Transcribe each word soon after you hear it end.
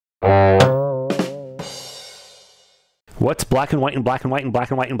What's black and white and black and white and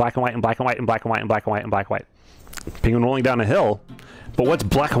black and white and black and white and black and white and black and white and black and white and black and white? Penguin rolling down a hill. But what's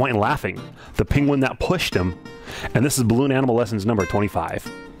black and white and laughing? The penguin that pushed him. And this is Balloon Animal Lessons number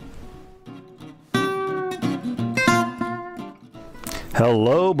 25.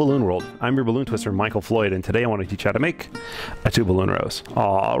 Hello, Balloon World. I'm your balloon twister, Michael Floyd, and today I want to teach you how to make a 2 balloon rose.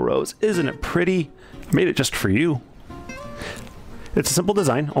 Aw, Rose, isn't it pretty? I made it just for you. It's a simple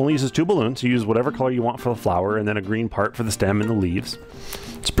design, only uses 2 balloons. You use whatever color you want for the flower, and then a green part for the stem and the leaves.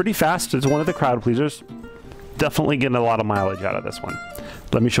 It's pretty fast. It's one of the crowd pleasers. Definitely getting a lot of mileage out of this one.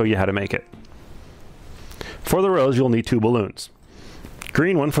 Let me show you how to make it. For the rose, you'll need 2 balloons.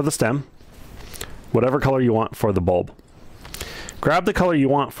 Green one for the stem, whatever color you want for the bulb. Grab the color you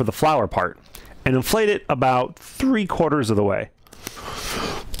want for the flower part, and inflate it about 3/4 of the way.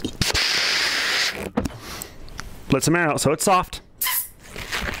 Let some air out so it's soft.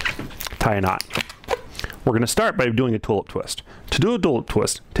 Tie a knot. We're going to start by doing a tulip twist. To do a tulip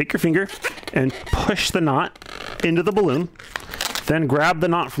twist, take your finger and push the knot into the balloon. Then grab the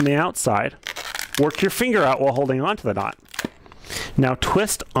knot from the outside. Work your finger out while holding on to the knot. Now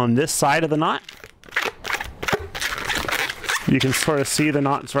twist on this side of the knot. You can sort of see the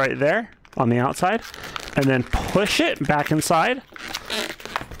knots right there on the outside. And then push it back inside.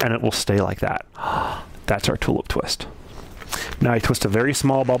 And it will stay like that. That's our tulip twist. Now I twist a very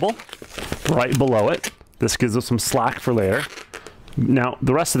small bubble right below it. This gives us some slack for later. Now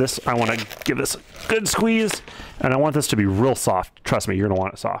the rest of this, I want to give this a good squeeze, and I want this to be real soft. Trust me, you're going to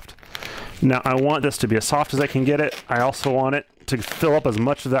want it soft. Now I want this to be as soft as I can get it. I also want it to fill up as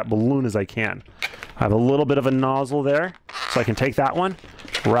much of that balloon as I can. I have a little bit of a nozzle there, so I can take that one,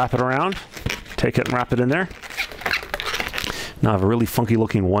 wrap it around, take it and wrap it in there. Now I have a really funky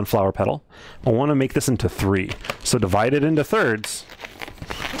looking 1 flower petal. I want to make this into 3. So divide it into thirds.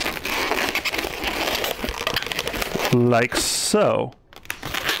 Like so.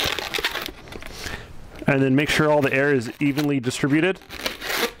 And then make sure all the air is evenly distributed.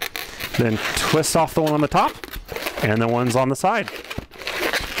 Then twist off the one on the top and the ones on the side.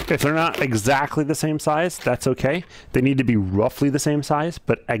 If they're not exactly the same size, that's okay. They need to be roughly the same size,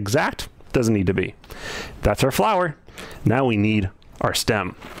 but exact doesn't need to be. That's our flower. Now we need our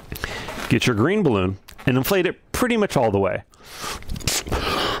stem. Get your green balloon and inflate it pretty much all the way.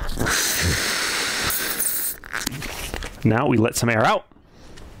 Now we let some air out.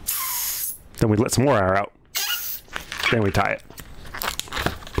 Then we let some more air out. Then we tie it.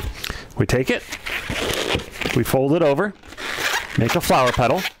 We take it, we fold it over, make a flower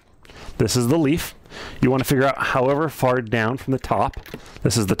petal. This is the leaf. You want to figure out however far down from the top,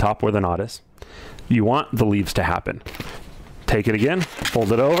 this is the top where the knot is, you want the leaves to happen. Take it again,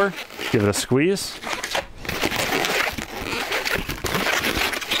 fold it over, give it a squeeze.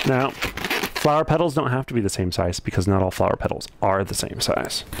 Now, flower petals don't have to be the same size because not all flower petals are the same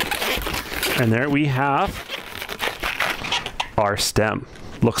size. And there we have our stem.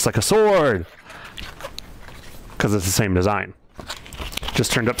 Looks like a sword because it's the same design.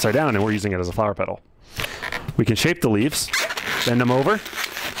 Just turned upside down and we're using it as a flower petal. We can shape the leaves, bend them over,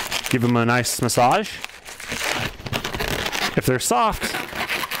 give them a nice massage. If they're soft,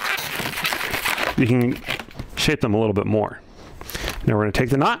 you can shape them a little bit more. Now we're going to take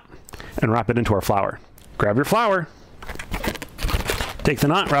the knot and wrap it into our flower. Grab your flower, take the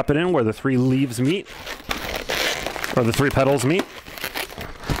knot, wrap it in where the 3 leaves meet, or the 3 petals meet,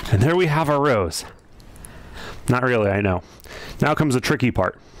 and there we have our rose. Not really, I know. Now comes the tricky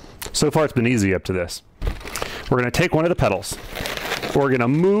part. So far it's been easy up to this. We're going to take one of the petals. We're going to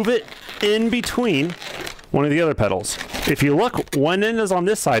move it in between one of the other petals. If you look, one end is on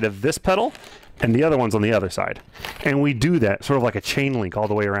this side of this petal, and the other one's on the other side. And we do that sort of like a chain link all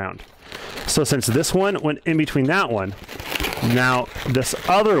the way around. So since this one went in between that one, now this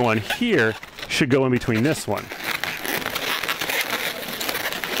other one here should go in between this one.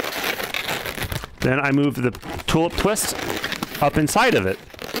 Then I move the tulip twist up inside of it.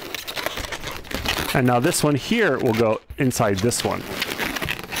 And now this one here will go inside this one.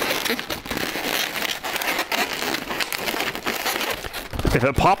 If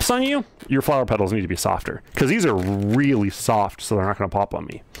it pops on you, your flower petals need to be softer, because these are really soft, so they're not going to pop on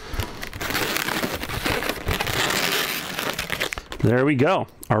me. There we go.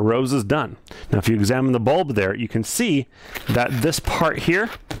 Our rose is done. Now if you examine the bulb there, you can see that this part here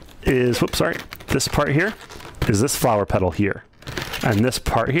is, whoops, sorry, this part here is this flower petal here. And this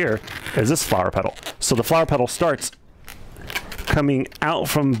part here is this flower petal. So the flower petal starts coming out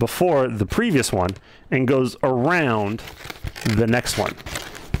from before the previous one and goes around the next one.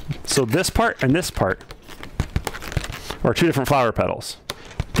 So this part and this part are 2 different flower petals.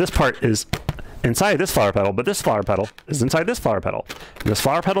 This part is inside this flower petal, but this flower petal is inside this flower petal. And this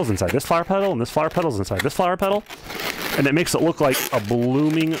flower petal is inside this flower petal, and this flower petal is inside this flower petal. And it makes it look like a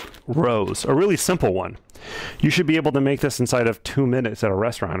blooming rose, a really simple one. You should be able to make this inside of 2 minutes at a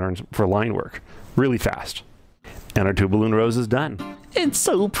restaurant or for line work. Really fast. And our 2 balloon rose is done. It's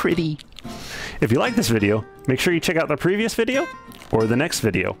so pretty. If you like this video, make sure you check out the previous video, or the next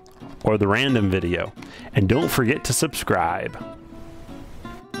video, or the random video. And don't forget to subscribe.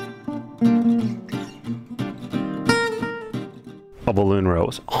 A balloon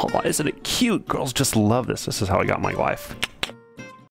rose. Oh, isn't it cute? Girls just love this. This is how I got my wife.